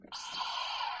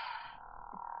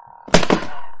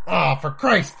Oh, for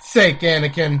Christ's sake,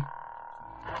 Anakin.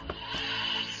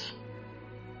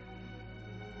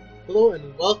 Hello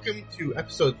and welcome to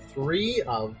episode 3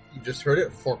 of, you just heard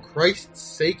it, For Christ's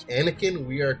Sake, Anakin.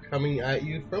 We are coming at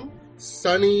you from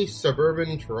sunny,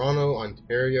 suburban Toronto,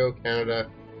 Ontario, Canada.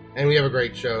 And we have a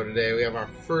great show today. We have our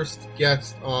first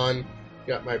guest on.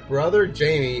 We got my brother,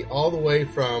 Jamie, all the way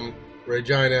from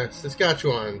Regina,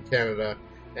 Saskatchewan, Canada.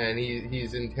 And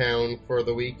he's in town for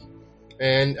the week.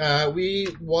 And we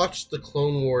watched the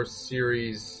Clone Wars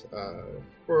series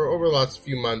for over the last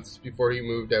few months before he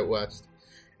moved out west.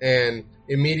 And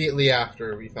immediately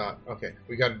after, we thought, okay,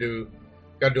 we got to do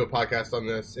a podcast on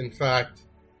this. In fact,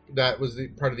 that was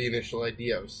part of the initial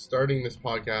idea of starting this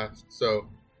podcast. So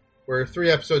we're 3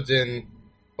 episodes in.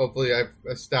 Hopefully, I've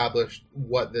established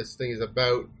what this thing is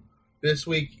about. This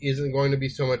week isn't going to be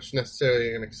so much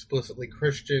necessarily an explicitly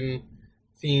Christian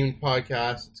themed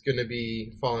podcast. It's going to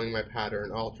be following my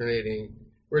pattern, alternating.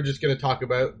 We're just going to talk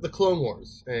about the Clone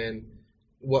Wars and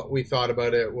what we thought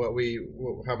about it,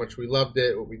 how much we loved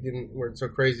it, what we weren't so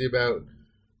crazy about.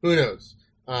 Who knows?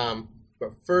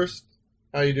 But first,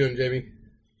 how you doing, Jamie?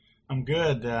 I'm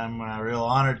good. I'm real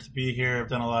honored to be here. I've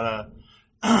done a lot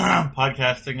of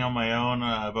podcasting on my own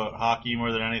about hockey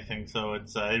more than anything, so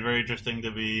it's very interesting to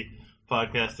be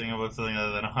podcasting about something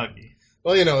other than hockey.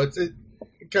 Well, it's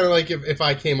kind of like if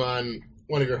I came on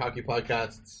one of your hockey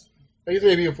podcasts. I guess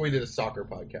maybe if we did a soccer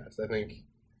podcast, I think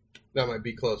that might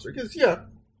be closer. Because you're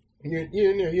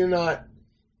not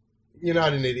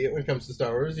an idiot when it comes to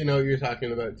Star Wars. You know what you're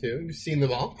talking about too. You've seen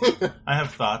them all. I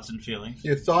have thoughts and feelings.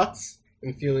 Your thoughts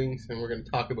and feelings, and we're going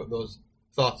to talk about those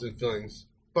thoughts and feelings.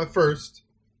 But first,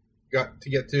 got to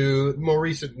get to more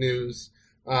recent news.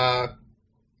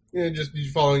 Just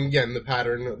following again the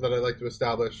pattern that I like to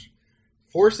establish.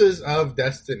 Forces of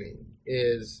Destiny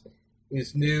is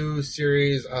this new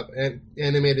series of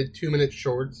animated 2-minute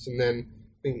shorts, and then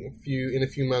in a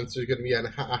few months there's going to be a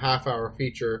half-hour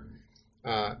feature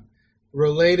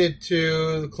related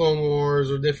to the Clone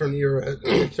Wars or different eras.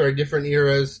 Different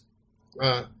eras.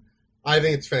 I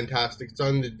think it's fantastic. It's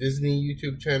on the Disney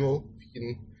YouTube channel. You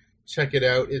can check it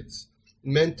out. It's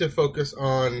meant to focus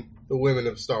on the women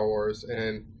of Star Wars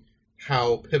and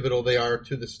how pivotal they are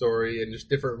to the story, and just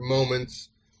different moments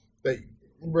that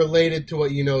related to what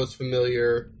you know is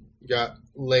familiar. You got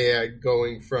Leia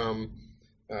going from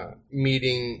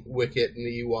meeting Wicket and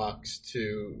the Ewoks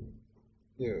to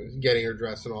getting her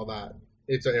dress and all that.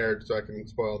 It's aired, so I can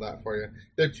spoil that for you.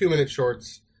 They're 2-minute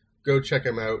shorts. Go check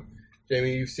them out.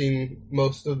 Jamie, you've seen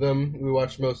most of them. We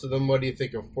watched most of them. What do you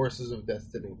think of Forces of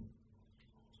Destiny?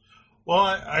 Well,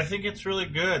 I think it's really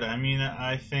good. I mean,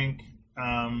 I think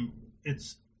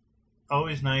it's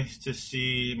always nice to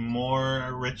see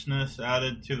more richness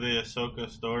added to the Ahsoka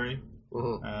story.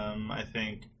 Mm-hmm. I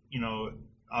think,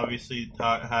 obviously it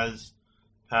has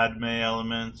Padme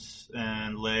elements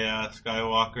and Leia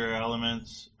Skywalker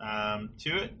elements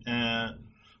to it.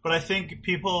 But I think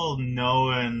people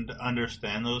know and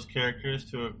understand those characters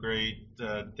to a great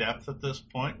depth at this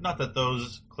point. Not that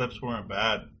those clips weren't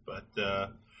bad, but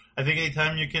I think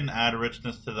anytime you can add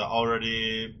richness to the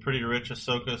already pretty rich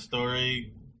Ahsoka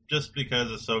story, just because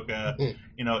Ahsoka,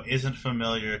 isn't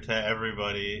familiar to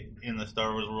everybody in the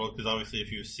Star Wars world, because obviously if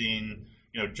you've seen,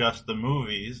 just the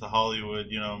movies, the Hollywood,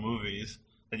 movies,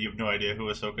 then you have no idea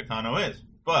who Ahsoka Tano is.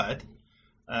 But,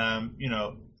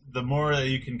 the more that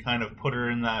you can kind of put her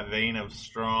in that vein of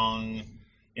strong,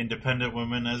 independent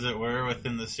women, as it were,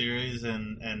 within the series,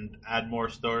 and add more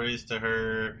stories to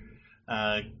her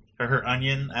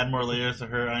onion, add more layers to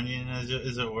her onion,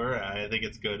 as it were, I think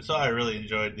it's good. So I really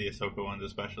enjoyed the Ahsoka ones,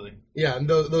 especially. Yeah, and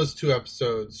those 2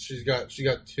 episodes, she got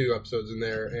 2 episodes in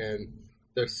there, and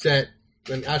they're set.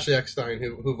 And Ashley Eckstein,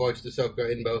 who voiced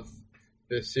Ahsoka in both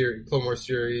the series, Clone Wars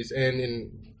series, and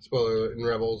in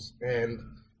Rebels, and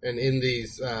in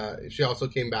these, she also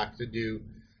came back to do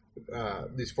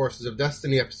these Forces of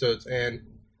Destiny episodes, and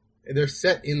they're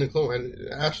set in the Clone. And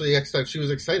Ashley Eckstein, she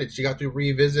was excited. She got to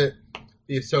revisit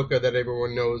the Ahsoka that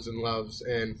everyone knows and loves,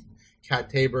 and Kat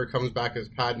Tabor comes back as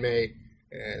Padme,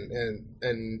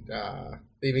 and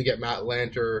they even get Matt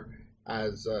Lanter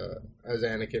as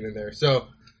Anakin in there. So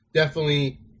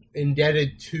definitely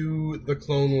indebted to the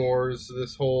Clone Wars,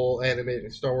 this whole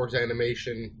Star Wars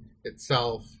animation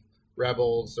itself.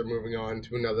 Rebels are moving on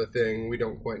to another thing. We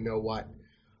don't quite know what,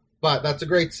 but that's a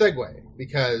great segue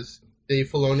because Dave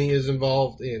Filoni is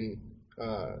involved in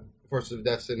Forces of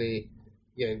Destiny.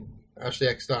 Again, Ashley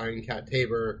Eckstein, Kat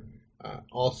Tabor,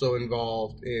 also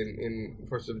involved in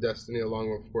Forces of Destiny,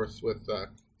 along, of course, with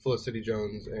Felicity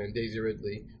Jones and Daisy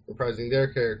Ridley reprising their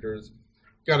characters.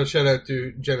 Got a shout out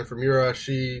to Jennifer Mura.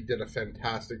 She did a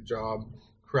fantastic job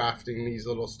crafting these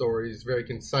little stories, very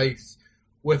concise,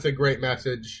 with a great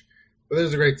message. But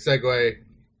there's a great segue.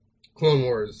 Clone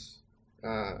Wars.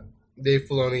 Dave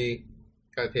Filoni,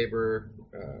 Kai Tabor,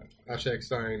 Ashley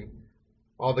Eckstein,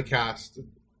 all the cast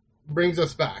brings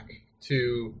us back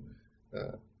to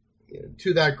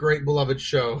that great beloved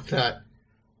show that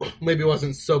maybe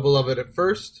wasn't so beloved at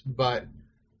first, but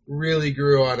really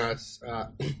grew on us.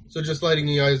 So just letting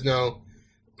you guys know,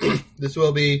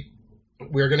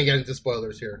 we're going to get into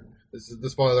spoilers here. This is the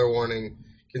spoiler warning.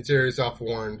 Consider yourself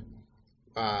warned.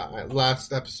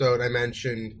 Last episode I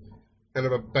mentioned kind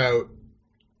of about,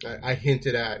 I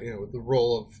hinted at, the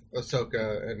role of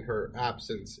Ahsoka and her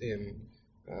absence in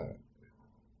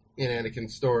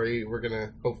Anakin's story. We're going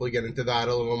to hopefully get into that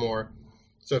a little more.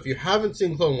 So if you haven't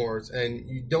seen Clone Wars and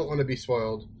you don't want to be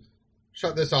spoiled,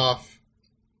 shut this off.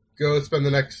 Go spend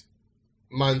the next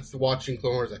month watching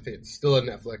Clone Wars. I think it's still on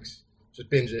Netflix. Just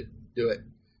binge it. Do it.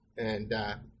 And,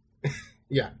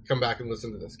 come back and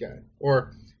listen to this guy.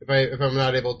 Or if I'm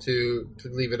not able to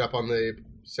leave it up on the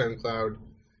SoundCloud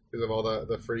because of all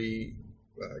the free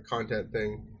content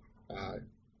thing,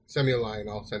 send me a line.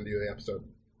 I'll send you the episode.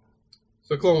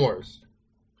 So Clone Wars.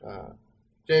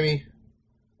 Jamie,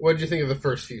 what did you think of the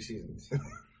first few seasons?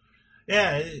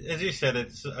 Yeah, as you said,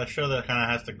 it's a show that kind of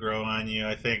has to grow on you.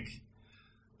 I think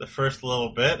the first little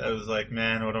bit, I was like,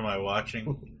 man, what am I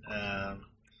watching? I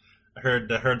heard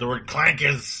the word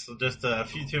clankers just a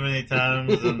few too many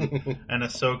times, and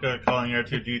Ahsoka calling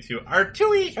R2-D2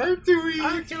 R2-y!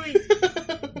 R2-y!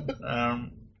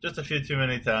 Just a few too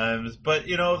many times. But,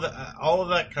 all of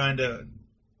that kind of,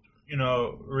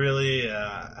 really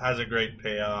has a great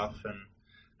payoff. And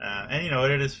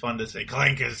it is fun to say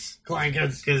clankers.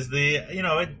 Because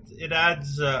it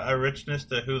adds a richness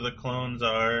to who the clones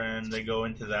are, and they go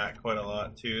into that quite a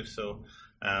lot, too. So,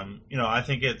 I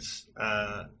think it's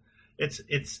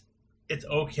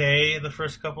okay the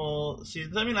first couple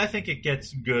seasons. I mean, I think it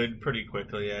gets good pretty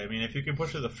quickly. I mean, if you can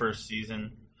push through the first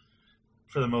season,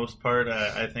 for the most part,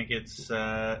 I think it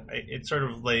sort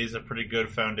of lays a pretty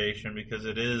good foundation, because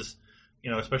it is,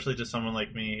 especially to someone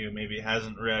like me who maybe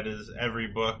hasn't read every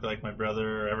book like my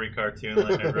brother, or every cartoon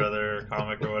like my brother, or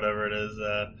comic or whatever it is.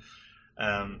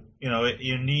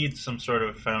 You need some sort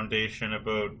of foundation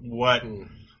about what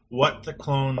the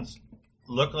clones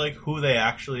look like, who they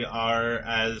actually are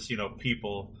as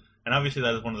people, and obviously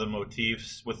that is one of the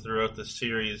motifs throughout the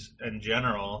series in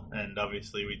general. And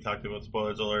obviously we talked about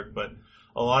spoilers alert, but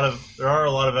there are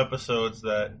a lot of episodes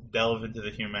that delve into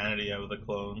the humanity of the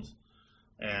clones,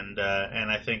 and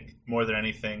I think more than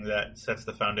anything that sets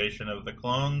the foundation of the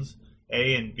clones,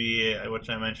 A, and B, which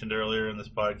I mentioned earlier in this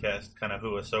podcast, kind of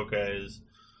who Ahsoka is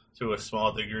to a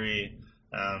small degree,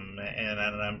 and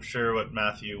I'm sure what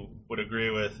Matthew would agree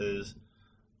with is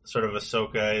sort of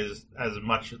Ahsoka is as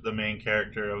much the main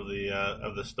character of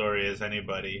the story as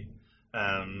anybody,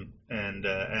 and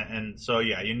so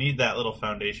you need that little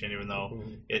foundation. Even though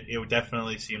it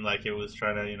definitely seemed like it was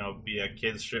trying to be a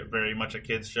kids show, very much a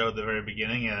kids show at the very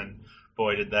beginning, and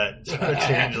boy did that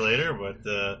change later. But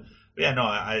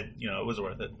it was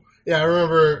worth it. Yeah, I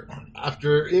remember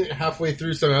after halfway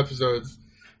through some episodes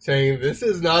saying, "This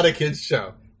is not a kids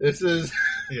show. This is."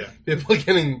 Yeah. People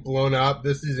getting blown up.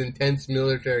 This is intense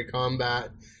military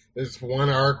combat. There's one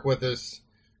arc with this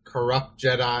corrupt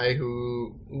Jedi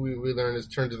who we learn has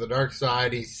turned to the dark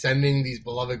side. He's sending these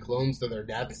beloved clones to their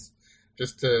deaths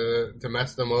just to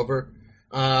mess them over.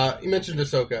 You mentioned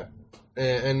Ahsoka,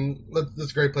 and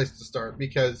that's a great place to start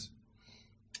because,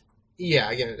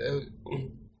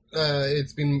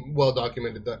 it's been well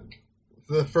documented that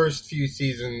for the first few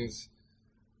seasons,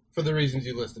 for the reasons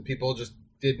you listed, people just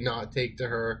did not take to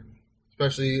her,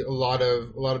 especially a lot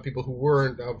of people who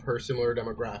weren't of her similar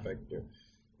demographic.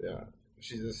 Yeah,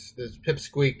 she's this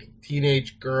pipsqueak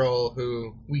teenage girl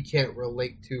who we can't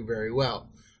relate to very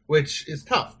well, which is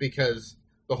tough because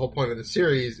the whole point of the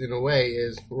series, in a way,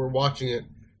 is we're watching it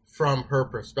from her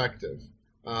perspective.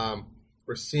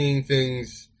 We're seeing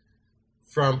things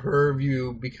from her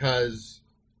view because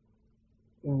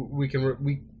we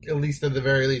at least at the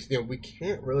very least, we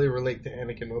can't really relate to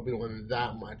Anakin and Obi-Wan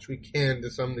that much. We can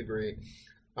to some degree,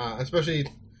 especially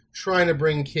trying to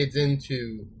bring kids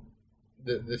into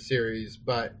the series,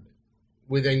 but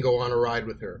we then go on a ride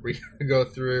with her. We go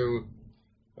through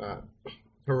her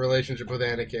relationship with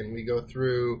Anakin. We go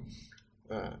through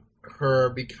her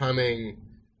becoming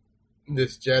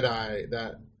this Jedi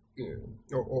that,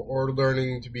 or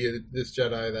learning to be this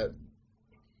Jedi that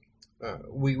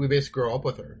we basically grow up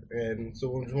with her. And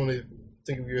so I just want to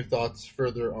think of your thoughts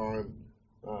further on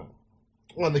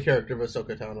the character of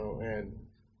Ahsoka Tano and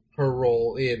her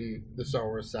role in the Star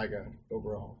Wars saga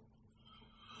overall.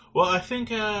 Well, I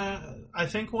think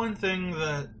one thing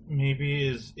that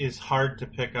maybe is hard to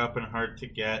pick up and hard to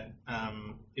get,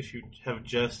 if you have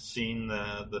just seen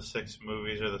the 6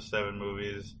 movies or the 7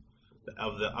 movies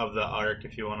of the arc,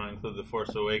 if you want to include the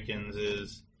Force Awakens,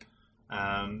 is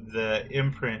the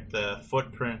imprint, the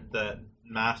footprint that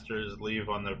masters leave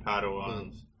on their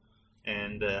Padawans.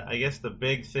 And I guess the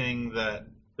big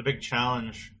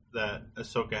challenge that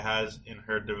Ahsoka has in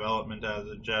her development as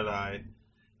a Jedi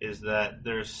is that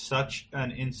there's such an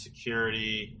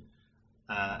insecurity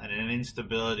and an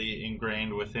instability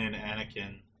ingrained within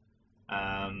Anakin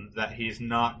that he's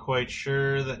not quite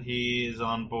sure that he is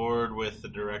on board with the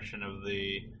direction of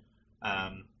the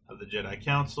Jedi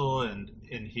Council, and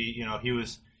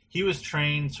he was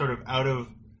trained sort of out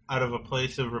of a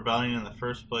place of rebellion in the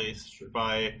first place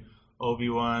by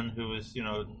Obi-Wan, who was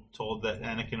told that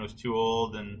Anakin was too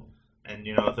old, and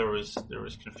there was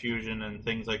confusion and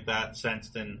things like that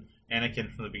sensed in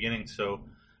Anakin from the beginning. So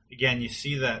again, you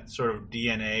see that sort of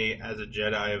DNA as a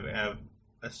Jedi of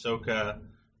Ahsoka,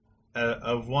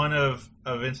 of one of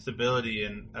instability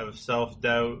and of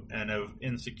self-doubt and of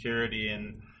insecurity.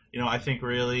 And I think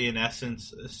really in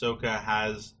essence Ahsoka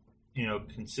has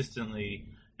consistently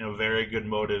very good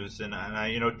motives, and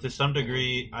I to some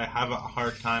degree I have a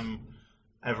hard time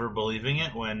ever believing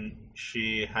it when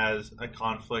she has a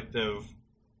conflict of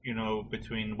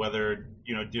between whether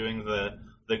doing the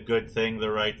good thing,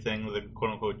 the right thing, the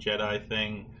quote-unquote Jedi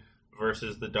thing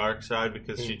versus the dark side,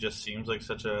 because she just seems like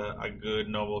such a good,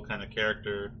 noble kind of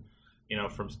character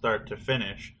from start to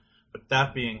finish. But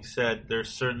that being said, there's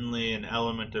certainly an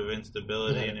element of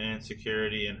instability and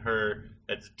insecurity in her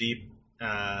that's deep,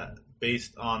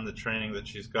 based on the training that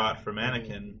she's got from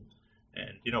Anakin.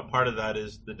 And part of that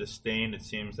is the disdain it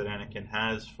seems that Anakin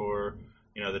has for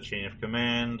the chain of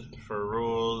command, for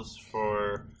rules,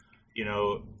 for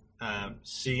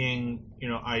seeing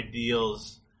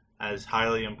ideals as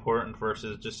highly important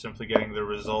versus just simply getting the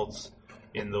results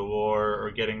in the war or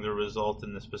getting the result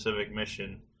in the specific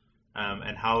mission,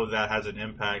 and how that has an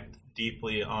impact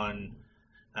deeply on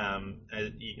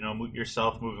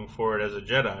yourself moving forward as a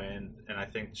Jedi. And I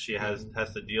think she has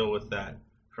to deal with that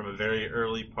from a very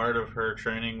early part of her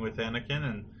training with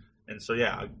Anakin, and so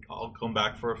yeah, I'll come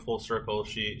back for a full circle.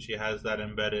 She has that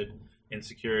embedded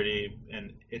insecurity,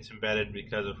 and it's embedded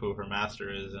because of who her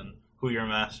master is, and who your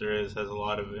master is has a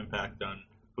lot of impact on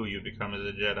who you become as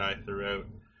a Jedi throughout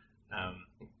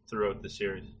the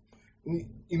series.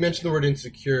 You mentioned the word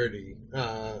insecurity.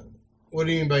 What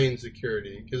do you mean by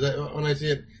insecurity? Because when I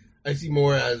see it, I see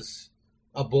more as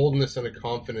a boldness and a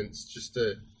confidence just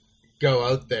to go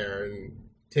out there and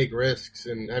take risks.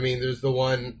 And I mean, there's the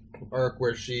one arc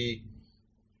where she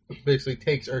basically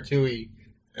takes Artui,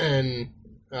 and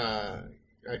I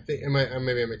think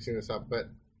maybe I'm mixing this up, but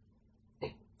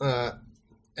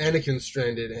Anakin's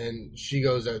stranded, and she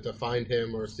goes out to find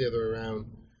him, or it's the other way around.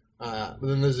 But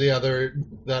then there's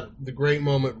the great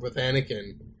moment with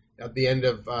Anakin at the end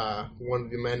of one of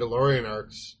the Mandalorian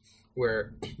arcs,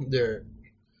 where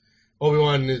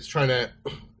Obi-Wan is trying to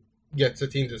get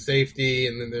Satine to safety,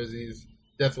 and then there's these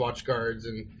Death Watch guards,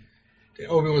 and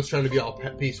Obi-Wan's trying to be all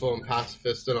peaceful and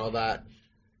pacifist and all that.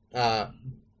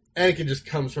 Anakin just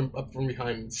comes up from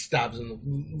behind and stabs him.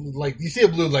 Like, you see a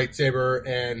blue lightsaber,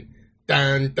 and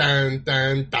dun dun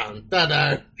dun dun dun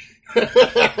dun.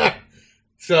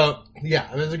 So yeah,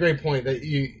 that's a great point that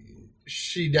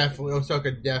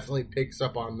Ahsoka definitely picks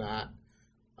up on that.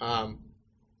 Talk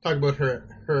about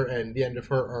her and the end of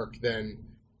her arc. Then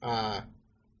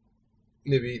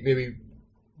maybe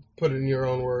put it in your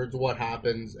own words what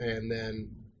happens, and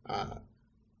then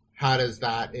how does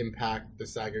that impact the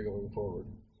saga going forward?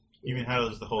 You mean how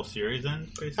does the whole series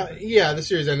end, basically? Yeah, the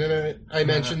series end. And I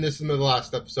mentioned this in the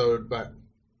last episode, but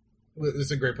this is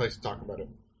a great place to talk about it.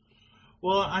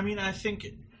 Well, I mean, I think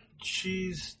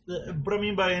what I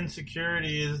mean by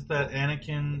insecurity is that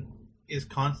Anakin is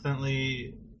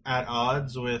constantly at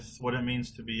odds with what it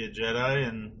means to be a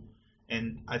Jedi,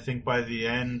 and I think by the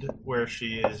end, where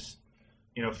she is,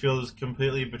 feels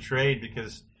completely betrayed,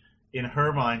 because in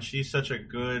her mind she's such a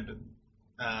good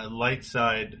light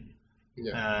side,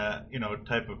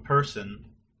 type of person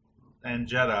and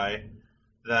Jedi,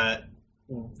 that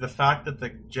the fact that the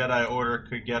Jedi Order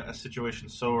could get a situation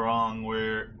so wrong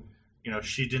where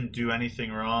she didn't do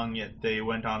anything wrong, yet they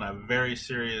went on a very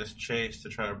serious chase to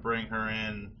try to bring her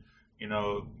in,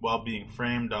 while being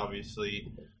framed,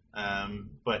 obviously.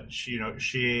 But she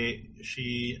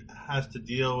has to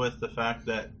deal with the fact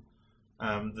that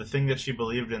the thing that she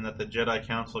believed in, that the Jedi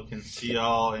Council can see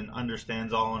all and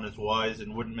understands all and is wise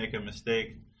and wouldn't make a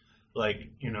mistake,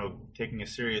 like taking a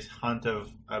serious hunt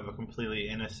of a completely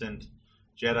innocent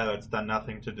Jedi that's done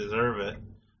nothing to deserve it.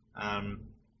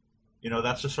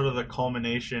 That's just sort of the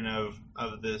culmination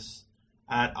of this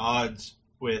at odds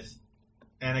with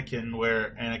Anakin,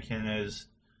 where Anakin is,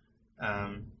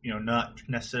 not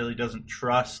necessarily doesn't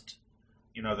trust,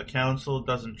 the Council,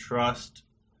 doesn't trust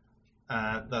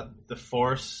that the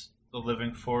Force, the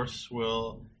living Force,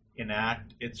 will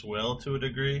enact its will to a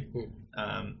degree.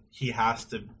 He has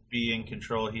to be in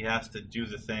control. He has to do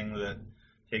the thing that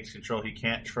takes control. He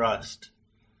can't trust.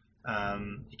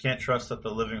 He can't trust that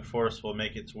the living Force will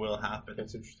make its will happen.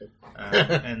 That's interesting.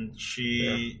 And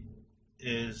she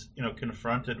is,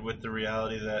 confronted with the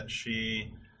reality that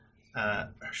she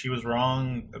was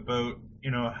wrong about,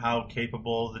 how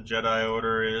capable the Jedi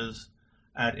Order is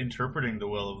at interpreting the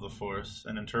will of the Force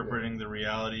and interpreting the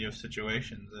reality of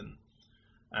situations.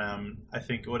 And I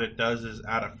think what it does is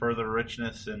add a further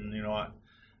richness. And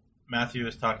Matthew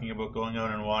is talking about going out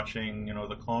and watching,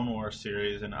 the Clone Wars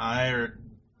series, and I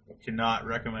cannot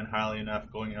recommend highly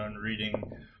enough going out and reading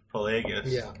Pelagus.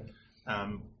 Yeah.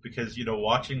 Because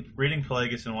reading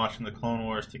Pelagus and watching the Clone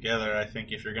Wars together, I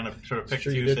think if you're going to sort of pick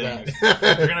two things,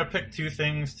 if you're going to pick two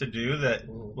things to do that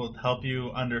will help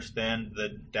you understand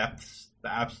the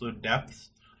absolute depths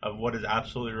of what is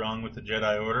absolutely wrong with the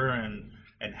Jedi Order,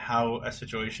 and how a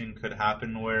situation could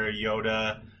happen where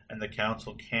Yoda and the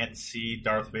Council can't see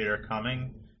Darth Vader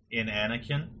coming in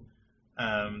Anakin.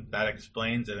 That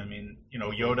explains it. I mean,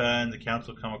 Yoda and the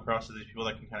Council come across as these people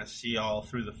that can kind of see all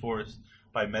through the Force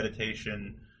by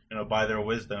meditation, by their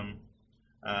wisdom.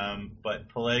 But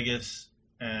Pelagus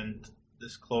and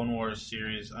this Clone Wars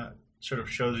series sort of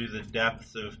shows you the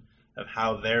depth of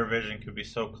how their vision could be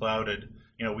so clouded.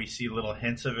 We see little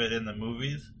hints of it in the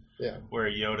movies, where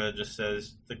Yoda just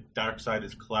says the dark side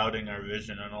is clouding our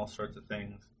vision and all sorts of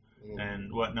things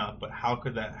and whatnot. But how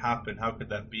could that happen? How could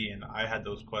that be? And I had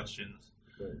those questions,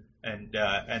 and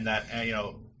that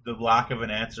the lack of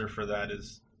an answer for that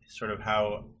is sort of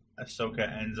how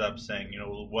Ahsoka ends up saying,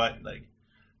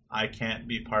 I can't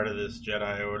be part of this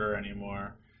Jedi Order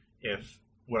anymore if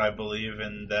what I believe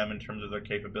in them in terms of their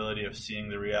capability of seeing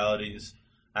the realities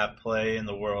at play in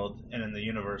the world and in the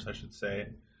universe, I should say,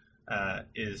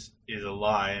 is a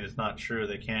lie and it's not true.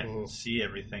 They can't see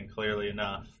everything clearly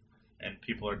enough, and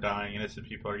people are dying, innocent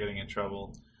people are getting in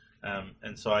trouble.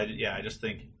 And so I just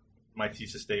think my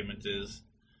thesis statement is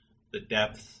the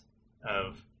depth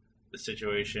of the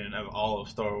situation of all of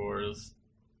Star Wars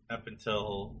up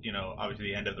until, obviously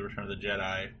the end of the Return of the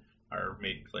Jedi are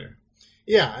made clear.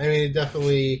 Yeah, I mean, it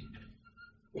definitely,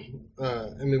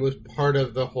 was part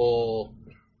of the whole,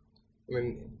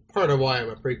 part of why I'm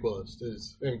a prequelist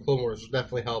and Clone Wars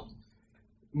definitely helped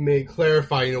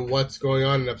clarify, what's going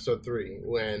on in Episode 3,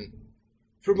 when,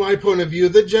 from my point of view,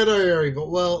 the Jedi are evil.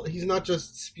 Well, he's not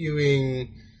just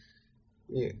spewing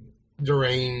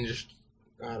deranged,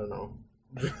 I don't know,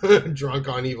 drunk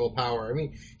on evil power. I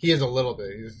mean, he is a little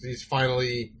bit. He's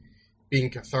finally being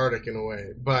cathartic in a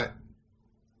way. But,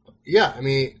 yeah, I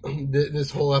mean,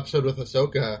 this whole episode with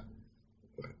Ahsoka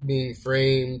being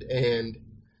framed and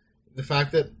the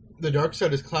fact that the dark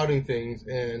side is clouding things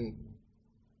and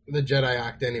the Jedi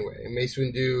act anyway. And Mace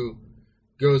Windu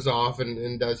goes off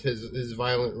and does his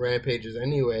violent rampages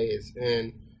anyways.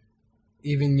 And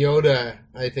even Yoda,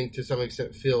 I think, to some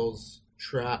extent, feels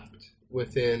trapped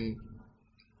within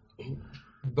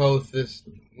both this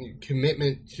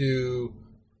commitment to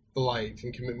the light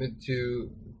and commitment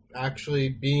to actually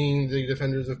being the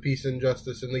defenders of peace and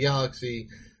justice in the galaxy,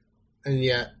 and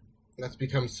yet that's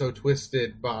become so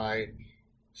twisted by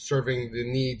serving the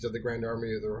needs of the Grand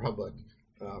Army of the Republic.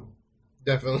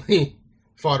 Definitely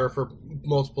fodder for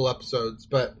multiple episodes,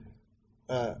 but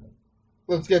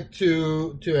let's get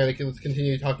to Anakin. Let's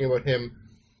continue talking about him.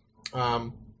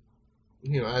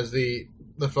 As the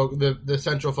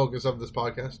central focus of this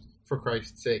podcast, for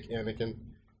Christ's sake, Anakin.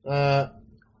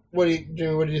 What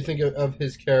do you think of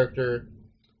his character?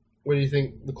 What do you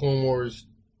think the Clone Wars,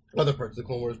 other parts of the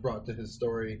Clone Wars, brought to his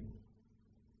story?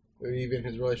 Maybe even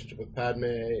his relationship with Padme,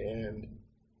 and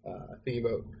thinking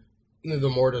about the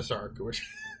Mortis arc, which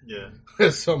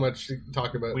there's so much to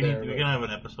talk about. We're gonna have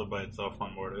an episode by itself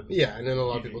on Mortis. Yeah, and then a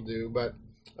lot of people do. But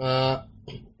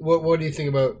what do you think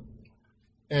about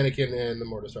Anakin and the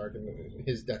Mortis arc and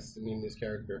his destiny and his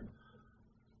character?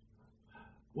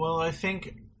 Well, I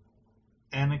think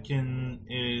Anakin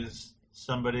is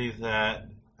somebody that,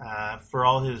 for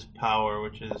all his power,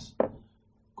 which is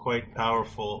quite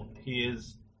powerful, he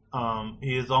is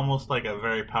almost like a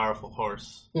very powerful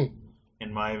horse,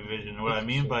 in my vision. What I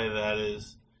mean by that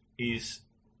is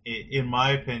in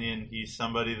my opinion, he's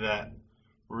somebody that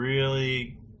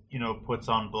really, puts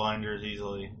on blinders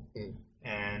easily.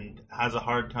 and has a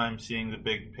hard time seeing the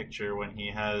big picture when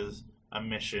he has a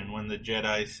mission. When the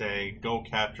Jedi say, "Go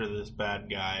capture this bad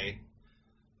guy,"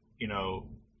 you know,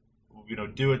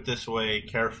 do it this way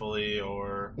carefully,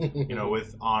 or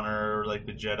with honor, like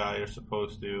the Jedi are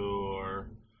supposed to, or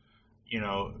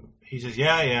he says,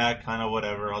 yeah, kind of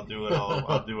whatever. I'll do it.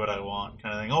 I'll do what I want,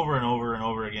 kind of thing, over and over and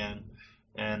over again.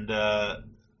 And I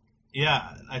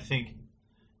think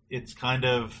it's kind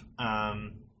of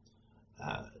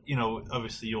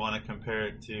obviously you want to compare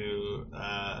it to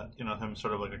him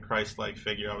sort of like a Christ-like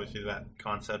figure. Obviously, that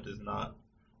concept is not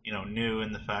new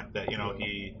in the fact that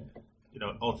he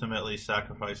ultimately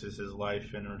sacrifices his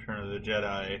life in Return of the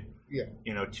Jedi. Yeah.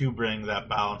 To bring that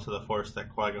balance of the Force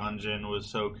that Qui-Gon Jinn was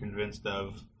so convinced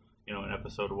of, in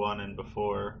Episode 1 and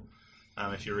before.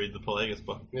 If you read the Pelagus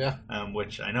book,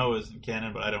 which I know isn't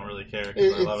canon, but I don't really care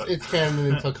because I love it. It's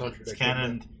canon until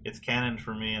contradicted. It's canon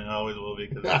for me, and it always will be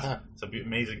because it's an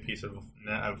amazing piece of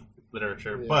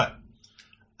literature. Yeah. But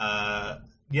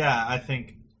I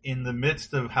think in the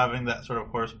midst of having that sort of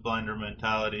horse blinder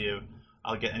mentality of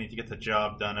I need to get the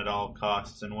job done at all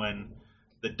costs, and when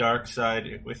the dark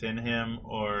side within him,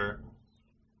 or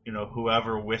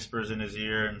whoever whispers in his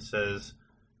ear and says,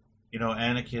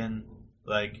 Anakin,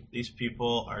 like, these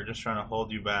people are just trying to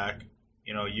hold you back.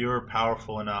 You're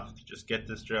powerful enough to just get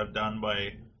this job done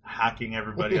by hacking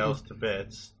everybody else to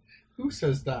bits. Who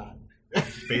says that?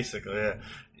 Basically, yeah.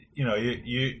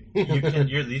 You can.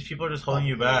 These people are just holding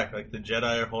you back. Like the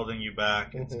Jedi are holding you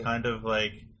back. It's kind of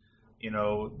like,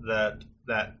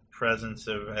 that presence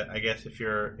of, I guess, if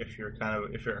you're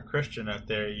a Christian out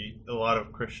there, a lot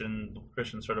of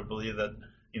Christians sort of believe that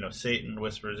Satan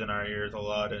whispers in our ears a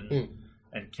lot and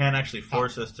can't actually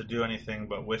force us to do anything,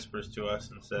 but whispers to us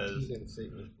and says,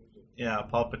 "Yeah,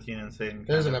 Palpatine and Satan."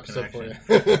 There's an episode connection.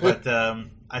 for you. But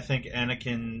I think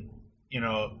Anakin,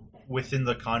 within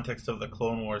the context of the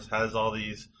Clone Wars, has all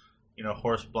these,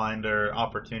 horse blinder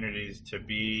opportunities to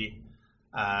be,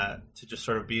 to just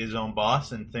sort of be his own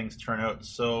boss, and things turn out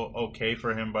so okay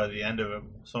for him by the end of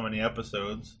so many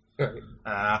episodes. Right.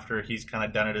 After he's kind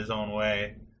of done it his own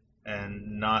way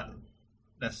and not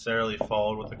necessarily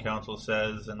followed what the council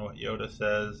says and what Yoda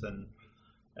says and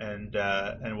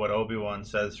what Obi-Wan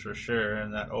says for sure,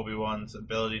 and that Obi-Wan's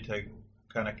ability to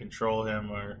kind of control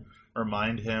him or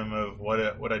remind him of what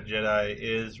a Jedi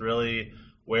is really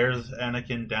wears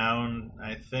Anakin down,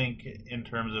 I think, in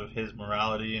terms of his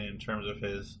morality and in terms of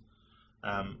his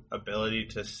ability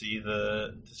to see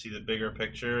the bigger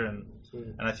picture, and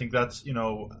I think that's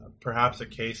perhaps a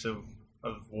case of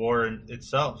war in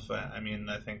itself. I mean,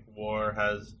 I think war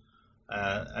has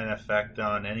an effect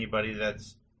on anybody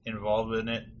that's involved in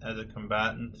it as a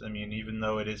combatant. I mean, even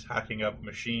though it is hacking up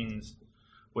machines,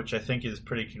 which I think is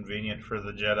pretty convenient for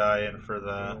the Jedi and for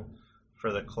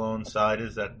the clone side,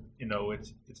 is that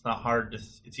it's not hard to,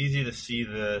 it's easy to see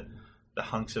the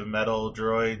hunks of metal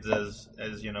droids as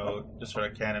just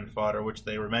sort of cannon fodder, which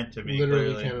they were meant to be,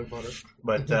 literally clearly. Cannon fodder.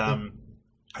 But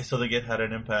I still think it had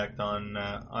an impact on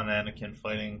Anakin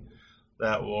fighting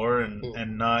that war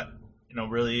and not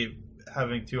really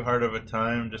having too hard of a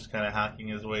time, just kind of hacking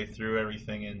his way through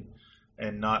everything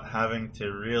and not having to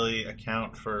really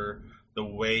account for the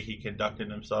way he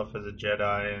conducted himself as a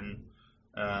Jedi. And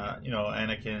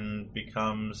Anakin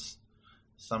becomes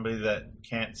somebody that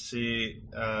can't see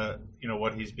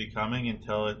what he's becoming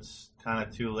until it's kind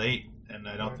of too late, and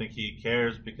I don't think he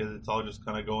cares because it's all just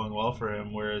kind of going well for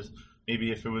him. Whereas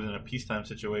maybe if it was in a peacetime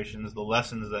situation, the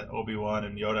lessons that Obi-Wan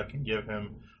and Yoda can give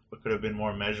him could have been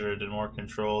more measured and more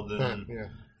controlled,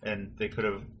 and they could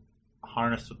have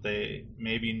harnessed what they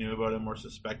maybe knew about him or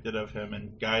suspected of him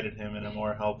and guided him in a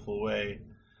more helpful way.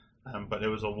 But it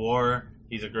was a war.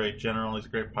 He's a great general. He's a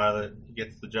great pilot. He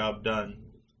gets the job done.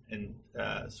 And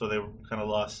so they kind of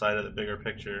lost sight of the bigger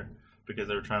picture because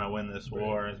they were trying to win this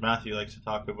war. As Matthew likes to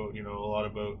talk about, a lot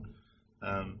about,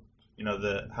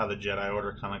 how the Jedi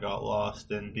Order kind of got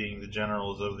lost in being the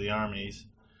generals of the armies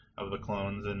of the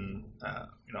clones. And,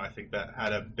 I think that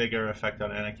had a bigger effect on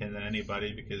Anakin than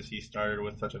anybody because he started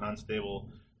with such an unstable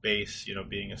base,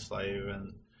 being a slave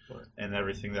and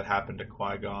everything that happened to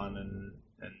Qui-Gon and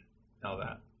all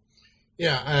that.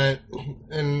 Yeah,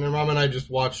 and Ram and I just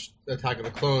watched Attack of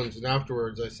the Clones, and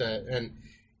afterwards I said, and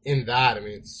in that, I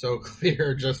mean, it's so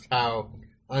clear just how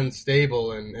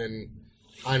unstable and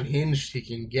unhinged he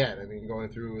can get. I mean, going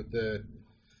through with the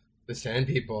Sand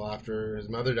People after his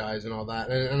mother dies and all that.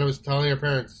 And I was telling our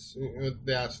parents,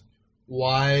 they asked,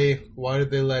 why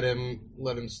did they let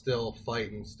him still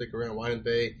fight and stick around? Why didn't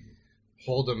they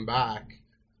hold him back?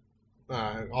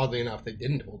 Oddly enough, they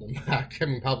didn't hold him back. I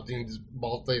mean, Palpatine's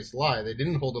bald-faced lie. They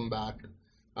didn't hold him back.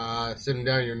 Sit him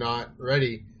down. You're not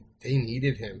ready they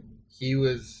needed him. He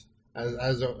was,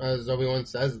 as Obi-Wan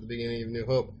says at the beginning of New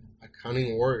Hope, a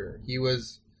cunning warrior. He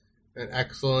was an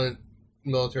excellent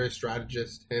military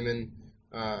strategist. Him and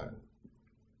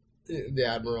the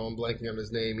Admiral, I'm blanking on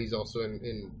his name. He's also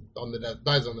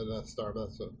dies on the Death Star, but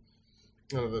that's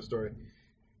another story.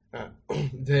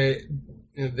 They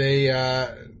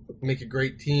make a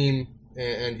great team,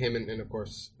 and him and of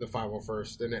course the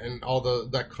 501st and all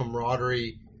that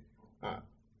camaraderie.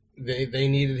 They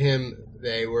needed him.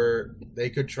 They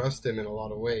could trust him in a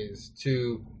lot of ways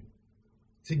to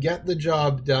get the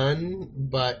job done,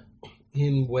 but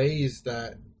in ways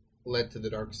that led to the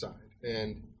dark side,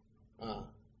 and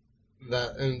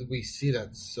we see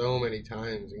that so many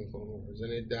times in Clone Wars,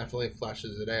 and it definitely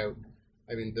fleshes it out.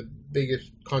 I mean, the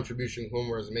biggest contribution Clone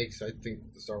Wars makes, I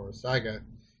think, the Star Wars saga,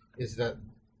 is that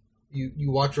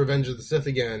you watch Revenge of the Sith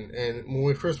again, and when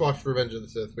we first watched Revenge of the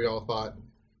Sith, we all thought,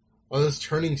 oh, this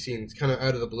turning scene is kind of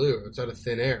out of the blue. It's out of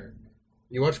thin air.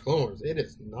 You watch Clone Wars, it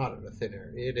is not out of thin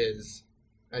air. It is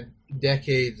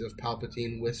decades of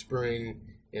Palpatine whispering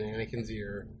in Anakin's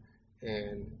ear,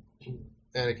 and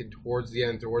Anakin towards the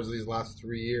end, towards these last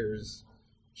 3 years,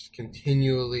 just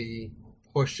continually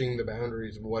pushing the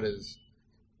boundaries of what is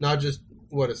not just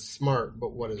what is smart,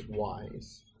 but what is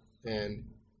wise. And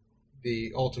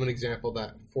the ultimate example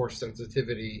that Force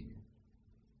sensitivity,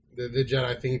 the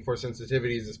Jedi thinking Force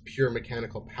sensitivity is this pure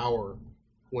mechanical power,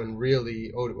 when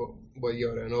really what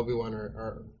Yoda and Obi-Wan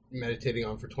are meditating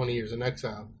on for 20 years in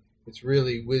exile, it's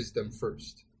really wisdom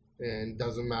first. And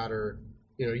doesn't matter,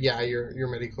 your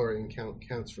midichlorian count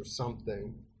counts for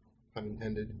something, pun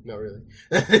intended, no really.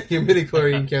 Your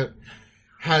midichlorian count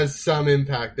has some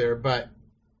impact there, but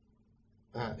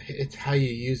it's how you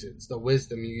use it. It's the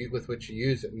wisdom with which you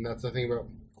use it. And that's the thing about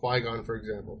Qui-Gon, for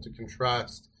example, to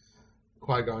contrast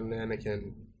Qui-Gon and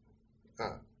Anakin.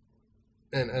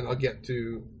 And I'll get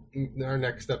to our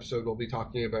next episode. We'll be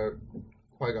talking about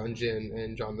Qui-Gon Jinn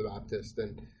and John the Baptist,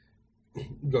 and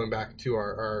going back to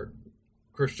our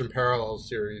Christian Parallels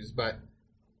series. But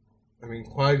I mean,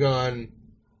 Qui-Gon,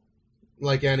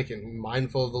 like Anakin,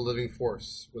 mindful of the living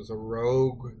Force, was a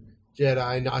rogue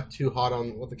Jedi, not too hot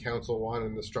on what the Council wanted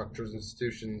and the structures,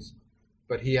 institutions,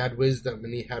 but he had wisdom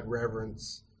and he had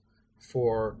reverence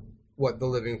for what the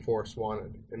living Force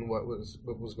wanted and what was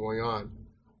going on.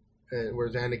 And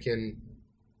whereas Anakin,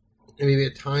 maybe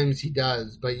at times he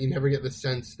does, but you never get the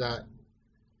sense that.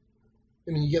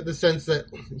 I mean, you get the sense that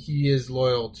he is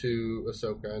loyal to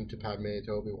Ahsoka and to Padme and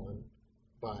to Obi-Wan,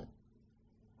 but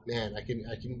man, I can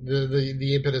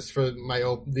the impetus for my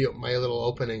little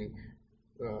opening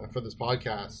for this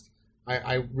podcast.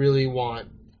 I really want,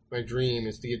 my dream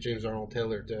is to get James Arnold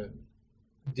Taylor to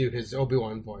do his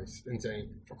Obi-Wan voice and saying,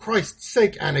 "For Christ's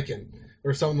sake, Anakin,"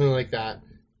 or something like that.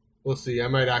 We'll see. I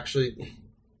might actually.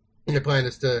 My plan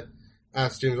is to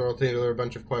ask James Arnold Taylor a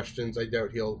bunch of questions. I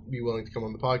doubt he'll be willing to come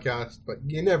on the podcast, but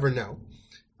you never know.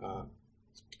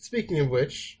 Speaking of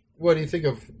which, what do you think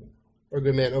of our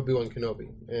good man Obi-Wan Kenobi?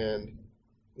 And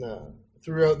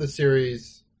throughout the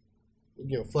series,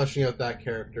 fleshing out that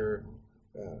character,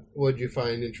 what did you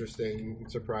find interesting and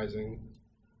surprising?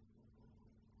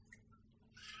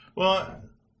 Well,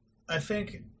 I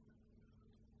think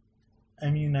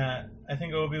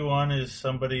Obi-Wan is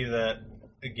somebody that,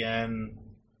 again,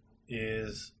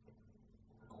 is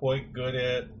quite good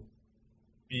at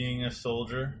being a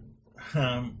soldier.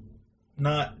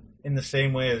 Not in the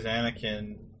same way as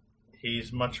Anakin.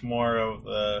 He's much more of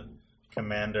the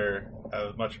commander,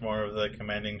 much more of the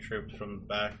commanding troops from the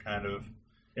back, kind of,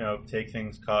 take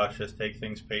things cautious, take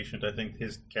things patient. I think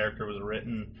his character was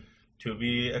written to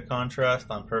be a contrast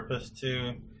on purpose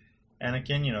to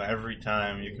Anakin. Every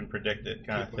time you can predict it,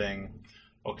 kind of thing.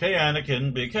 Okay,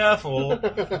 Anakin, be careful.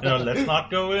 Let's not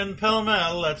go in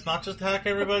pell-mell. Let's not just hack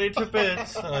everybody to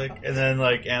bits. And then,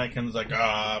 Anakin's like,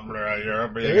 blah, you're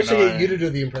being annoying. I should get you to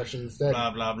do the impression instead. Blah,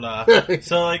 blah, blah.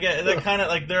 So, that kind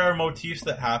of, there are motifs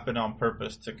that happen on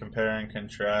purpose to compare and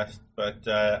contrast. But,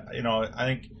 I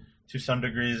think to some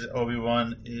degrees,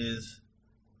 Obi-Wan is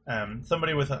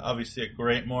somebody with, obviously, a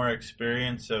great more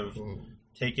experience of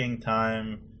taking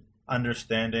time,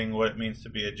 understanding what it means to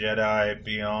be a Jedi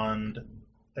beyond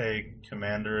a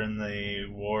commander in the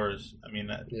wars. I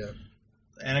mean,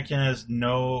 Anakin has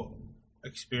no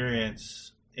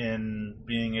experience in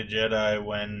being a Jedi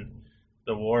when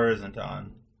the war isn't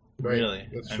on. Right. Really,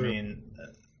 that's true. I mean,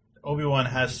 Obi-Wan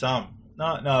has some,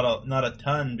 not a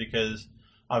ton, because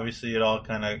obviously it all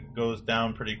kind of goes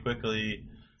down pretty quickly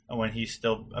when he's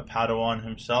still a Padawan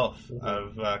himself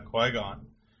of Qui-Gon.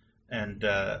 And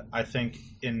I think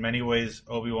in many ways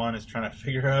Obi-Wan is trying to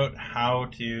figure out how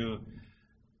to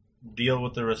deal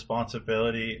with the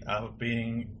responsibility of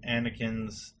being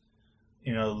Anakin's,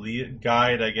 lead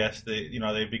guide. I guess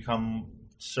they become,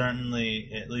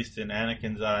 certainly, at least in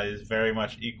Anakin's eyes, very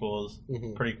much equals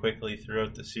pretty quickly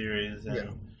throughout the series,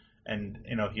 and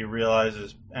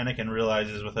Anakin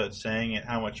realizes without saying it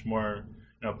how much more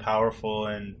powerful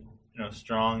and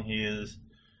strong he is.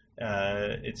 Or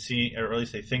at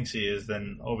least he thinks he is,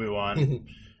 than Obi-Wan.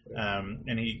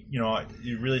 And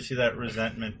you really see that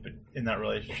resentment in that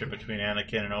relationship between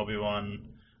Anakin and Obi-Wan,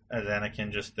 as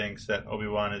Anakin just thinks that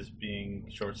Obi-Wan is being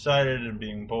short-sighted and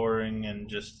being boring and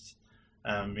just,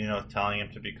 telling him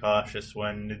to be cautious,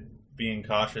 when being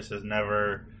cautious has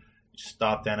never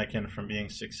stopped Anakin from being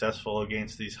successful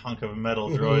against these hunk of metal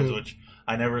droids, which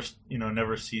I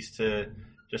never cease to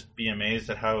just be amazed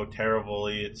at how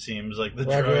terribly it seems like the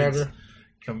droids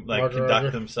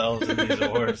conduct themselves in these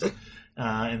wars.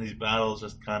 In these battles,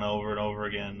 just kind of over and over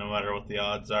again, no matter what the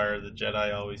odds are. The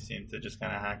Jedi always seem to just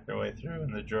kind of hack their way through,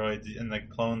 and the droids and the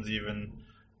clones even,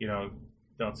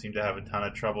 don't seem to have a ton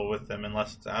of trouble with them,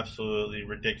 unless it's absolutely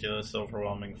ridiculous,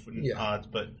 overwhelming odds.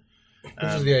 But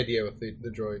which is the idea with the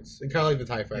droids, and kind of like the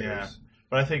TIE fighters. Yeah,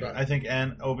 but I think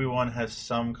Obi-Wan has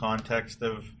some context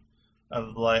of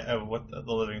what the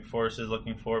living force is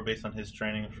looking for based on his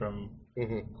training from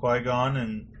Qui-Gon,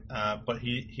 and but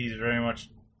he's very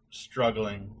much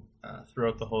struggling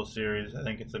throughout the whole series. I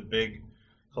think it's a big,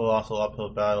 colossal uphill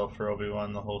battle for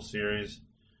Obi-Wan the whole series,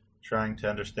 trying to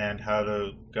understand how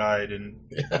to guide and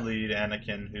lead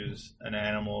Anakin, who's an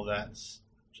animal that's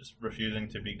just refusing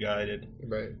to be guided,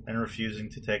 and refusing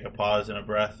to take a pause and a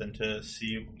breath and to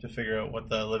figure out what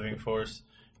the living force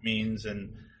means.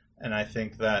 And I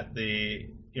think that the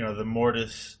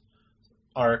Mortis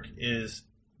arc is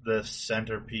the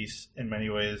centerpiece in many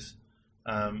ways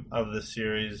of the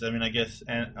series. I mean, I guess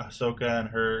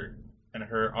Ahsoka and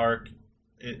her arc,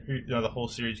 the whole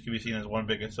series could be seen as one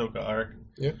big Ahsoka arc.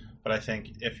 Yeah. But I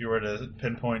think if you were to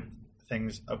pinpoint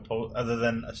things other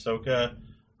than Ahsoka,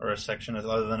 or a section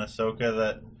other than Ahsoka,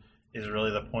 that is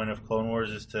really the point of Clone Wars,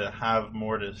 is to have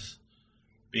Mortis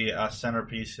be a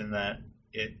centerpiece, in that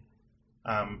it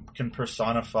can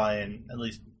personify and at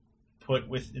least put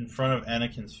in front of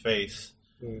Anakin's face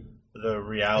the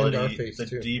reality,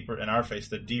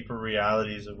 the deeper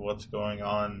realities of what's going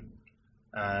on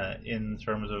in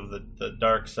terms of the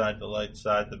dark side, the light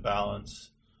side, the balance.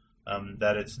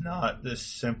 That it's not this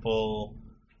simple,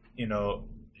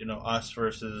 us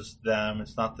versus them.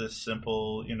 It's not this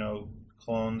simple,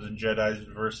 clones and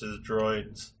Jedis versus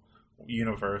droids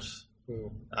universe.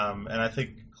 And I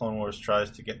think Clone Wars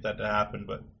tries to get that to happen,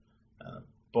 but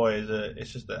boy,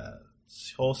 it's just a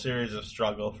whole series of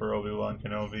struggle for Obi-Wan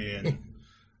Kenobi,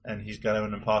 and he's got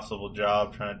an impossible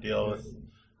job trying to deal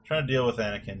with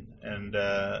Anakin,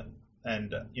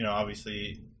 and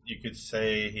obviously you could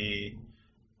say he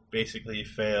basically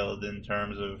failed in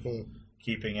terms of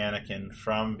keeping Anakin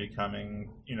from becoming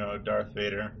Darth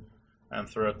Vader,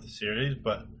 throughout the series,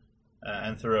 but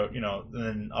and throughout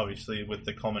then obviously with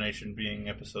the culmination being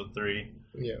Episode 3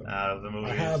 of the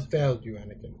movie. I have failed you,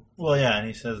 Anakin. Well, yeah, and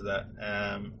he says that,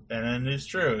 and it's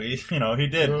true. He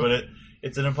did, but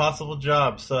it's an impossible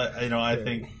job. So I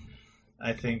think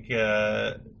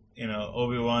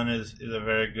Obi-Wan is a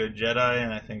very good Jedi,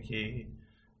 and I think he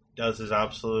does his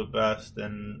absolute best,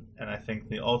 and I think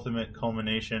the ultimate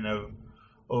culmination of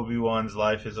Obi-Wan's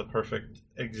life is a perfect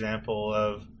example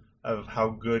of how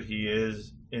good he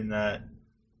is, in that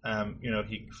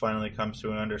he finally comes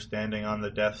to an understanding on the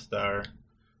Death Star,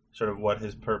 sort of what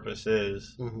his purpose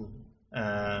is.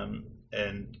 And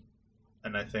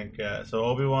I think so.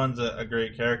 Obi-Wan's a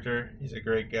great character. He's a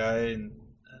great guy, and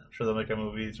I'm sure they'll make a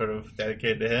movie sort of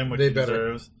dedicated to him, which he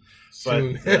deserves.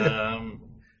 Soon. But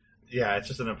yeah, it's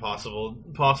just an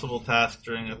impossible task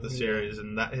during the series,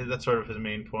 and that's sort of his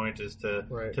main point, is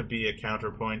to be a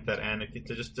counterpoint that Anakin,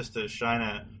 to shine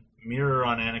a mirror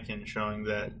on Anakin, showing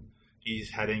that he's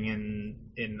heading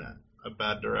in a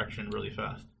bad direction really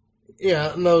fast.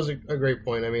 Yeah, and that was a great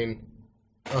point. I mean,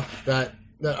 that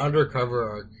undercover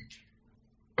arc.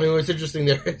 I mean, what's interesting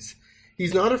there is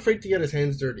he's not afraid to get his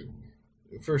hands dirty,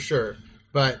 for sure.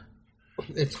 But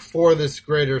it's for this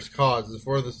greater cause. It's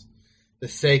for the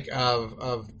sake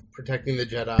of protecting the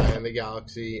Jedi and the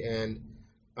galaxy. And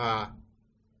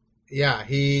you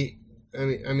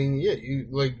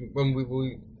like when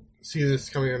we see this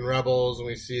coming in Rebels, and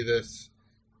we see this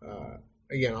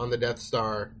again on the Death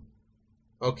Star.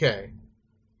 Okay,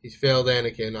 he's failed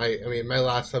Anakin. I mean, my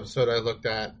last episode I looked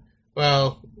at,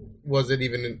 well, was it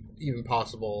even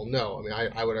possible? No. I mean,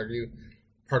 I would argue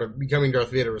part of becoming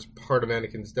Darth Vader was part of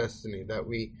Anakin's destiny. That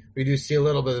we do see a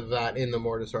little bit of that in the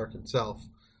Mortis arc itself.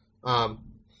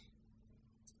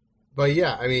 But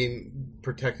yeah, I mean,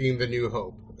 protecting the New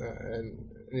Hope, and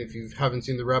if you haven't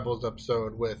seen the Rebels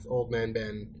episode with Old Man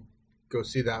Ben, go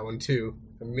see that one too.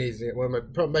 Amazing, one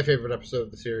of probably my favorite episode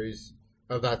of the series,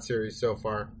 of that series so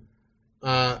far.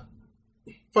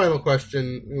 Final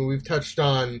question: we've touched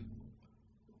on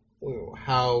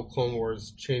how Clone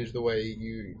Wars changed the way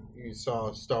you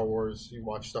saw Star Wars, you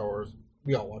watched Star Wars.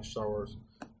 We all watched Star Wars.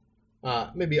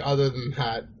 Maybe other than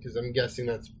that, because I'm guessing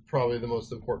that's probably the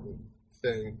most important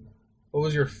thing. What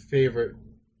was your favorite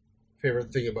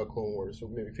thing about Clone Wars? Or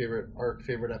maybe favorite arc,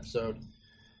 favorite episode?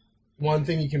 One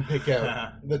thing you can pick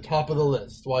out, the top of the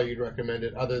list, why you'd recommend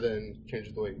it, other than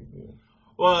changing the way you know.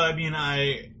 Well, I mean,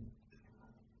 I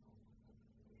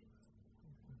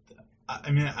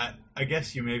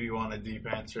guess you maybe want a deep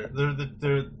answer.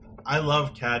 I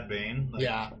love Cad Bane. Like,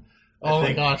 yeah. Oh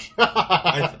my gosh.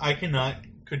 I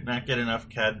could not get enough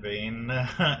Cad Bane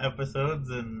episodes,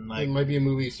 and like it might be a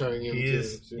movie starring him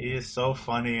too. He is so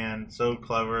funny and so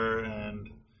clever, and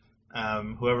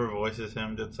whoever voices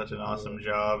him did such an awesome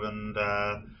job, and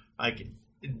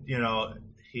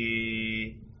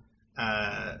he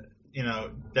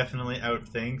definitely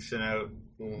outthinks and out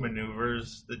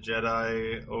maneuvers the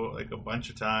Jedi like a bunch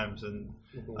of times, and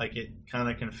like it kind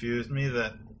of confused me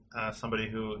that somebody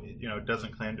who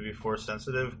doesn't claim to be Force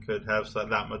sensitive could have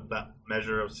that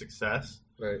measure of success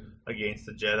against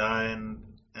the Jedi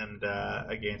and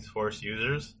against Force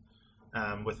users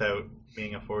without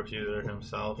being a Force user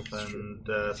himself. And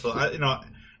so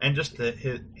and just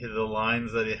the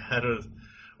lines that he had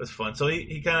was fun. So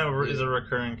he kind of is a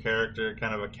recurring character,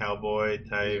 kind of a cowboy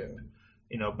type.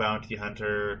 Bounty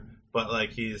hunter, but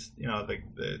like he's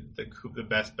the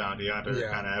best bounty hunter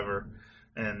kind of ever,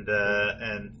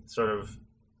 and sort of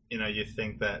you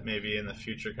think that maybe in the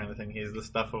future kind of thing he's the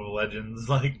stuff of legends,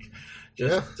 like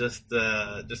just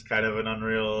kind of an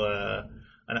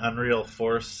unreal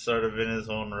force sort of in his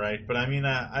own right. But I mean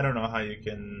I don't know how you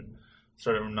can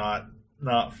sort of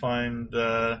not find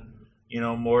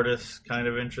Mortis kind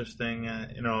of interesting,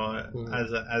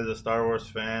 as a Star Wars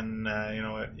fan,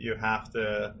 you have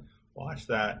to watch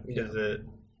that because it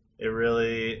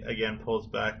really again pulls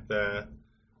back the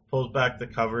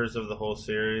covers of the whole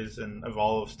series and of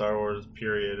all of Star Wars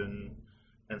period,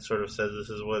 and sort of says this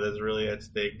is what is really at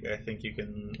stake. I think you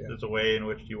can there's a way in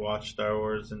which you watch Star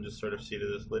Wars and just sort of see it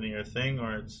as this linear thing,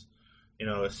 or it's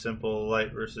a simple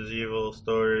light versus evil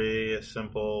story, a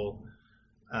simple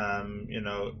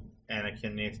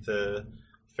Anakin needs to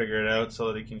figure it out so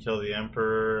that he can kill the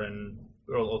Emperor and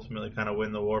ultimately kind of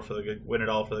win the war win it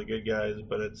all for the good guys.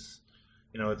 But it's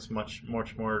it's much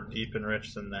more deep and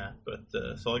rich than that. But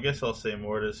so I guess I'll say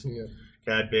Mortis,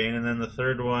 Cad Bane, and then the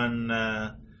third one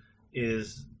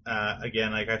is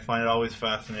again, like I find it always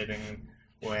fascinating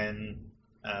when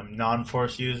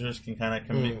non-Force users can kind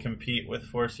of compete with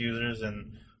Force users,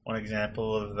 and one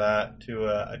example of that to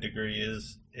a degree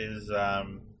is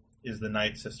the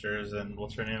Night Sisters, and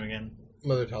what's her name again?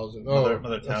 Mother Talzin.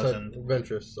 Mother Talzin.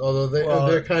 Ventress. Although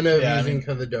they're kind of using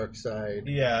kind of the dark side.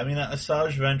 Yeah, I mean,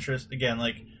 Asajj Ventress, again,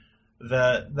 like,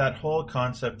 that whole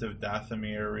concept of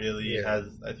Dathomir really has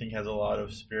a lot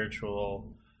of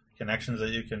spiritual connections that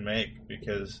you can make,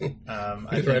 because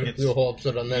I think it's a whole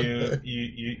episode on them.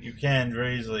 you can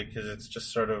very easily, because it's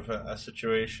just sort of a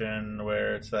situation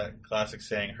where it's that classic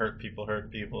saying, hurt people,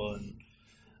 and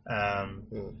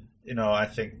I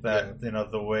think that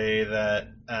the way that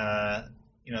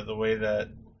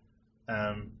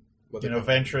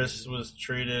Ventress was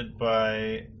treated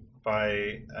by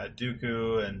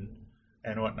Dooku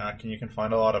and whatnot, you can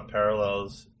find a lot of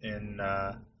parallels in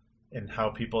how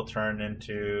people turn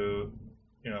into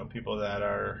people that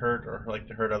are hurt or like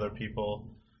to hurt other people,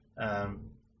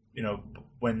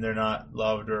 when they're not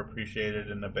loved or appreciated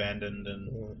and abandoned,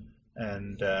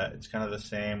 and it's kind of the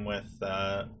same with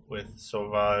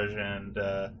Sauvage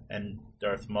and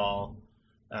Darth Maul.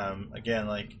 Again,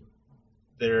 like,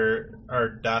 there are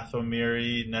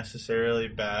Dathomiri necessarily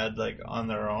bad, like, on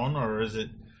their own, or is it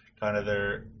kind of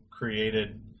they're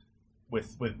created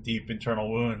with deep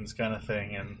internal wounds kind of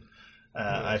thing? And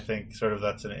I think sort of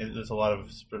there's a lot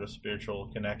of sort of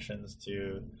spiritual connections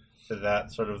to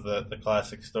that, sort of the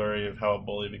classic story of how a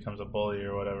bully becomes a bully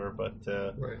or whatever. But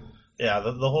yeah,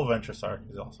 the whole Ventress arc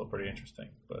is also pretty interesting.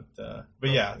 But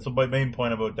yeah, so my main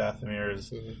point about Dathomir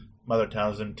is Mother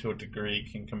Talzin, to a degree,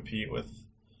 can compete with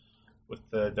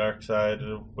the dark side,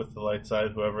 with the light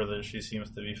side, whoever she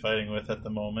seems to be fighting with at the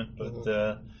moment. But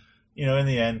in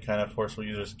the end, kind of forceful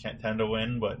users can't tend to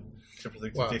win, but except for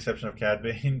the exception of Cad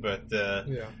Bane. But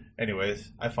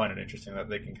anyways, I find it interesting that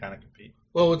they can kind of compete.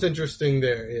 Well, what's interesting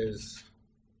there is,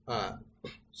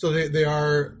 so they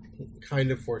are kind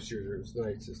of Force users, the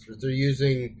Night Sisters. They're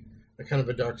using a kind of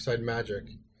a dark side magic.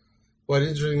 What's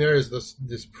interesting there is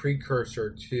this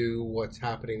precursor to what's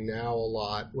happening now a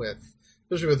lot with,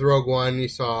 especially with Rogue One. You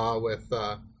saw with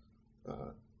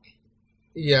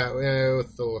with the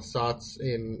Lasats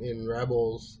in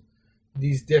Rebels,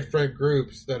 these different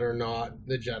groups that are not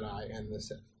the Jedi and the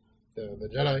Sith. The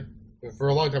Jedi, for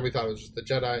a long time we thought it was just the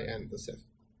Jedi and the Sith,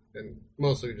 and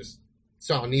mostly we just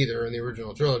saw neither in the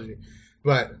original trilogy.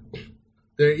 But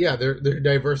they're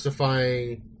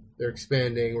diversifying, they're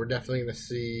expanding. We're definitely going to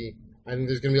see. I think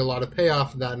there's going to be a lot of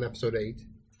payoff of that in Episode 8.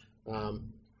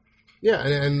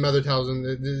 And Mother tells him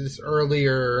that this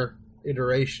earlier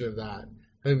iteration of that.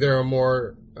 I think there are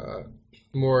more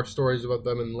stories about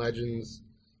them in Legends.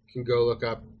 You can go look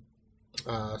up.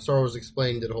 Star Wars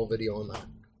Explained did a whole video on that.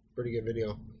 Pretty good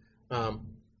video.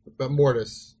 But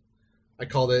Mortis, I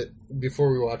called it,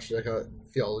 before we watched it, I called it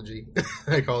theology.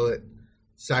 I call it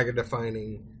saga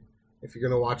defining. If you're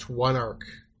going to watch one arc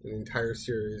in the entire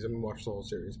series, and watch the whole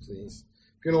series, please.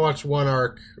 If you're going to watch one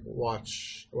arc,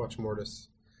 watch Mortis.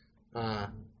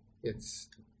 It's,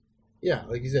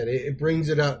 like you said, it brings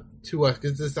it up to us,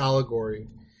 because this allegory,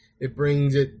 it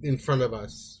brings it in front of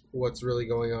us, what's really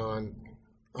going on.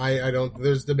 I don't,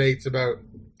 there's debates about,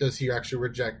 does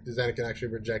Anakin actually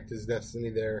reject his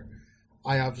destiny there?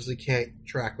 I obviously can't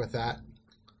track with that.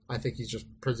 I think he's just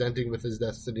presenting with his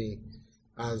destiny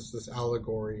as this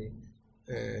allegory,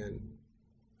 and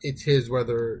it's his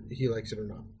whether he likes it or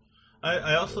not.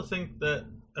 I also think that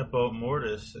about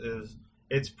Mortis is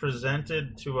it's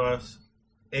presented to us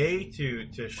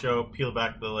to show, peel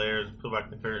back the layers, peel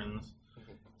back the curtains.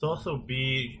 It's also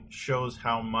B, shows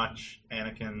how much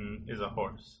Anakin is a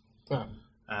horse. Huh.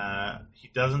 He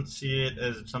doesn't see it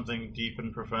as something deep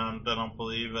and profound. I don't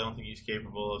think he's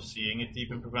capable of seeing it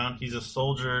deep and profound. He's a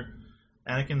soldier.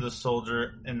 Anakin's a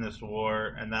soldier in this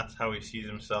war, and that's how he sees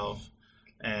himself.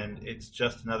 And it's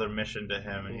just another mission to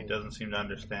him, and he doesn't seem to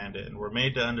understand it. And we're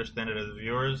made to understand it as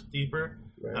viewers deeper.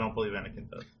 Right. I don't believe Anakin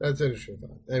does. That's an interesting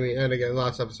thought. I mean, and again,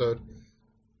 last episode,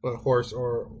 horse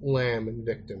or lamb and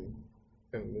victim.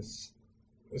 And this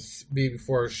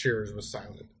before Shears was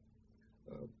silent.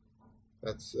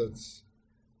 That's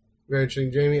very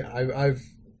interesting, Jamie. I've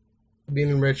been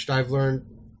enriched. I've learned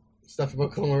stuff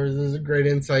about Clone Wars. These are great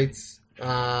insights.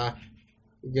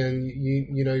 Again,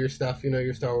 you know your stuff. You know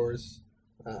your Star Wars.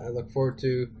 I look forward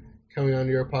to coming on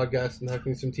your podcast and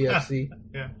having some TFC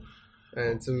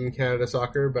and some Canada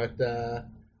soccer. But for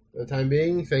the time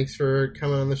being, thanks for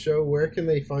coming on the show. Where can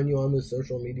they find you on the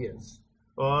social medias?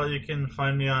 Well, you can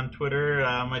find me on Twitter.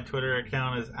 My Twitter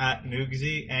account is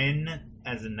 @Noogsy, N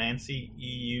as in Nancy,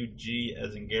 EUG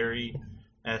as in Gary,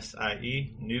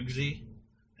 SIE, Noogsy.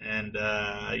 And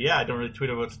I don't really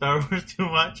tweet about Star Wars too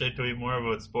much. I tweet more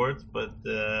about sports, but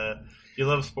you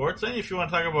love sports. And if you want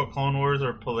to talk about Clone Wars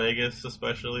or Pelagus,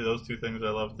 especially, those two things I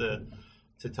love to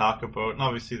talk about. And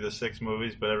obviously the 6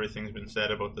 movies, but everything's been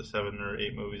said about the 7 or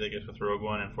 8 movies, I guess, with Rogue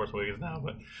One and Force Awakens now.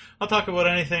 But I'll talk about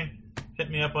anything. Hit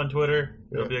me up on Twitter.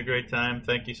 It'll be a great time.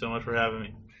 Thank you so much for having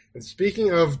me. And speaking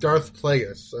of Darth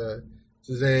Plagueis, this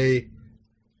is a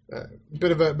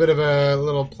bit of a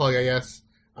little plug, I guess.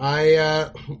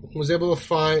 I was able to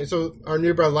find, so our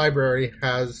nearby library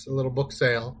has a little book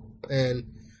sale, and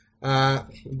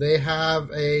they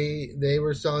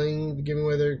were giving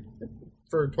away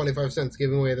for 25 cents,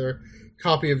 giving away their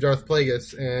copy of Darth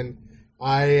Plagueis, and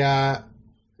I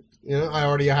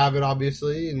already have it,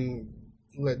 obviously, and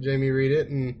let Jamie read it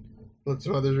and let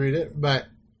some others read it, but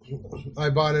I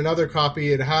bought another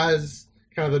copy. It has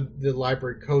kind of the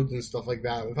library codes and stuff like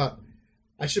that. I thought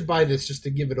I should buy this just to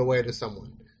give it away to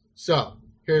someone. So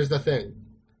here's the thing: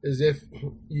 is if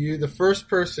the first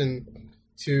person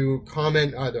to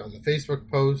comment either on the Facebook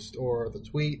post or the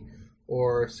tweet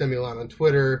or send me a line on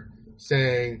Twitter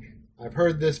saying I've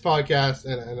heard this podcast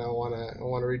and I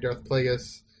want to read Darth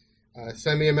Plagueis,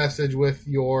 send me a message with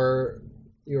your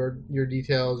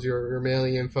details, your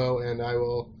mailing info, and I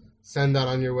will send that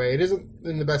on your way. It isn't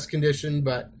in the best condition,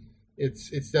 but it's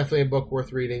definitely a book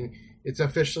worth reading. It's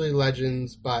officially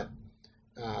Legends, but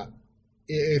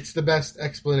it's the best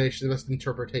explanation, the best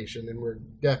interpretation, and we're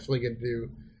definitely going to do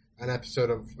an episode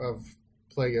of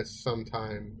Plagueis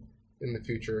sometime in the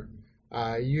future.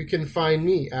 You can find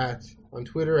me on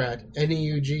Twitter at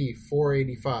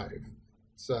NEUG485.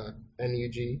 It's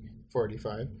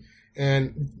NEUG485.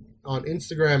 And on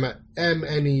Instagram at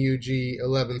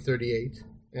MNEUG1138.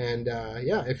 And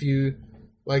if you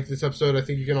like this episode, I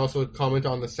think you can also comment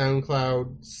on the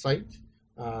SoundCloud site.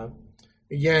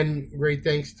 Again, great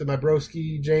thanks to my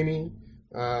broski, Jamie.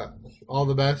 All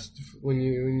the best when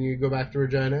you go back to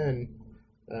Regina and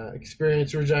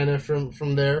experience Regina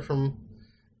from there, from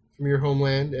your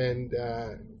homeland. And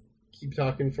keep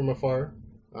talking from afar.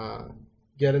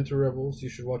 Get into Rebels. You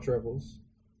should watch Rebels.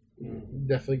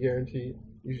 Definitely guarantee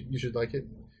you should like it.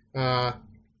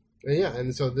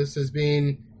 And so this has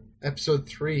been episode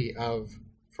 3 of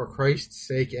For Christ's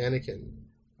Sake, Anakin.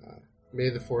 May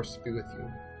the Force be with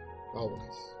you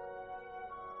always.